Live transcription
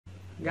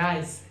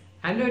Guys,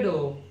 Android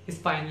O is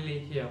finally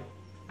here.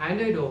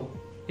 Android O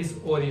is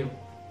Oreo,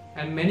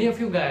 and many of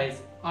you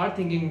guys are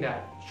thinking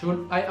that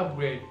should I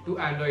upgrade to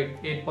Android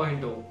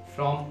 8.0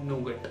 from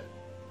Nougat.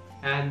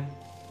 And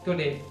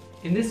today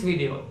in this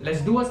video,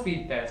 let's do a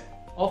speed test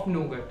of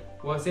Nougat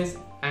versus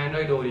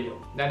Android Oreo,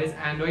 that is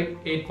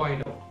Android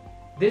 8.0.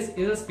 This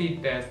is a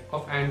speed test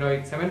of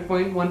Android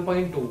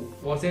 7.1.2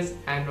 versus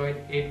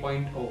Android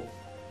 8.0.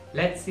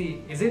 Let's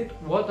see, is it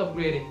worth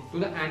upgrading to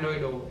the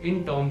Android O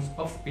in terms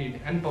of speed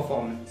and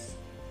performance.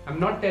 I'm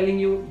not telling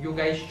you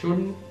guys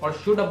shouldn't or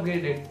should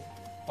upgrade it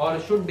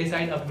or should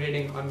decide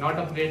upgrading or not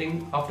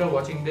upgrading after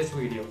watching this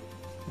video.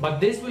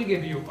 But this will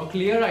give you a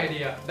clear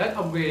idea that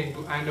upgrading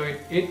to Android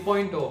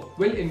 8.0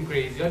 will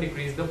increase or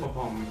decrease the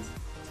performance,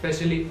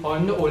 especially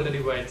on the older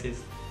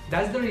devices.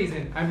 That's the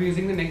reason I'm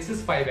using the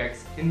Nexus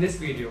 5X in this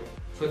video,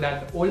 so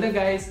that the older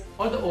guys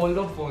or the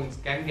older phones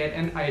can get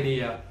an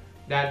idea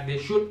that they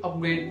should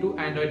upgrade to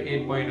Android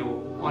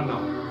 8.0 or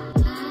not.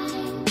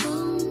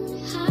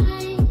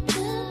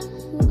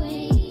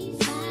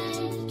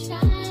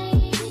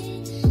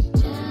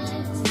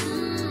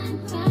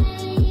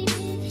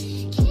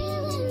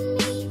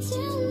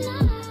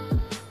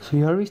 So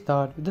here we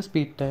start with the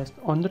speed test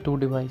on the two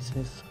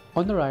devices.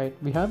 On the right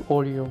we have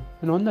Oreo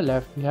and on the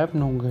left we have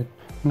Nougat.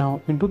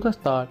 Now into the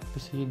start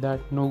we see that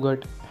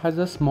Nougat has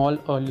a small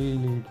early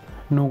lead.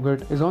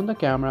 Nougat is on the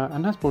camera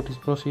and has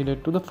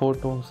proceeded to the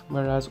photos,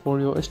 whereas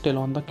Oreo is still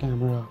on the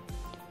camera.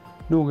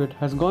 Nougat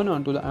has gone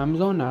on to the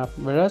Amazon app,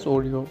 whereas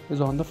Oreo is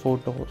on the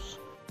photos.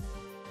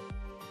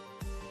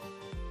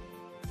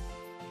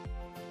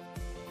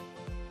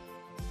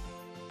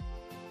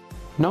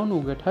 Now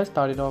Nougat has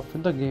started off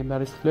with the game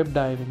that is flip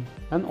diving,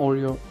 and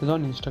Oreo is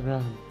on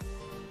Instagram.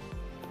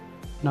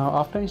 Now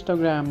after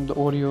Instagram, the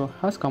Oreo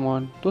has come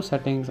on to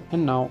settings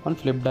and now on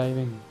flip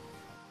diving.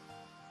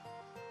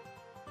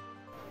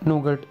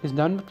 Nougat is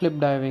done with flip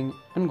diving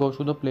and goes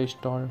to the Play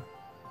Store.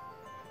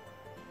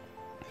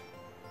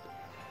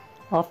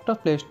 After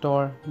Play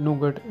Store,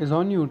 Nougat is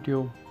on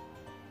YouTube.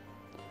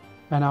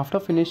 And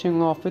after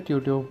finishing off with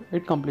YouTube,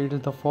 it completes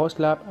the first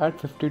lap at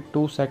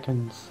 52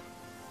 seconds.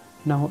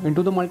 Now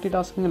into the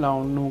multitasking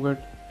round,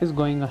 Nougat is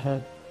going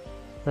ahead,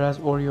 whereas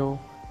Oreo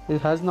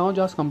has now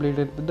just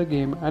completed with the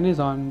game and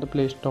is on the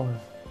Play Store.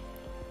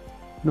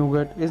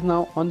 Nougat is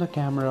now on the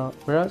camera,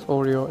 whereas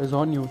Oreo is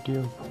on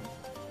YouTube.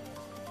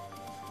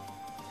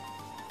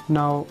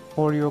 Now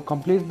Oreo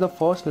completes the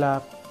first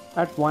lap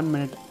at 1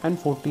 minute and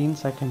 14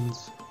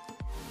 seconds.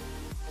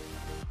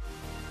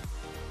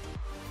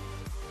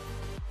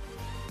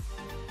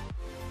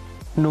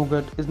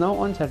 Nougat is now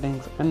on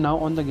settings and now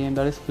on the game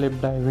that is flip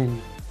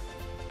diving,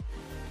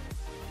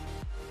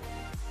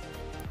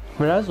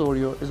 whereas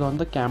Oreo is on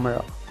the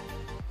camera.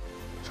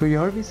 So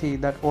here we see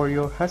that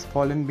Oreo has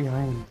fallen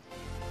behind.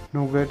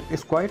 Nougat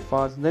is quite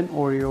fast than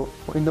Oreo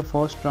in the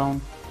first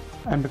round,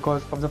 and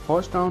because of the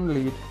first round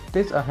lead, it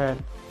is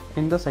ahead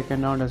in the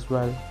second round as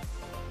well.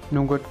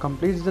 Nougat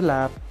completes the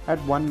lap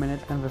at 1 minute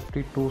and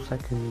 52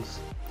 seconds,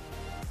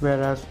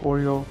 whereas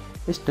Oreo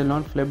is still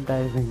on flip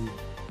diving.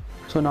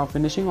 So now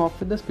finishing off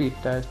with the speed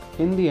test,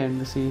 in the end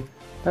we see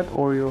that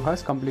Oreo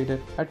has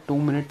completed at 2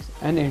 minutes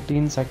and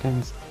 18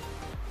 seconds.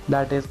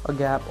 That is a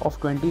gap of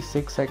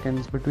 26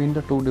 seconds between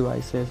the two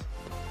devices.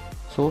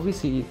 So we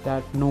see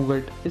that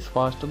Nougat is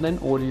faster than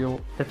Oreo,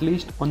 at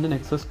least on the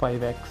Nexus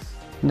 5X.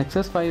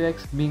 Nexus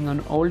 5X, being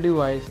an old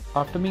device,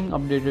 after being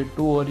updated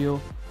to Oreo,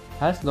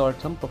 has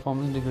got some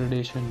performance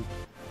degradation.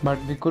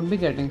 But we could be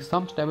getting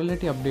some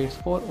stability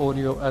updates for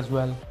Oreo as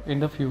well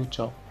in the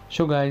future.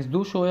 So guys,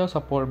 do show your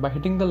support by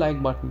hitting the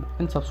like button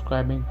and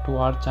subscribing to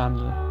our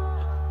channel.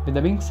 With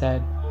that being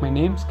said, my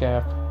name's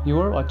Kev, you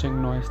are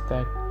watching Noise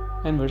Tech,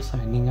 and we're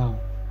signing out.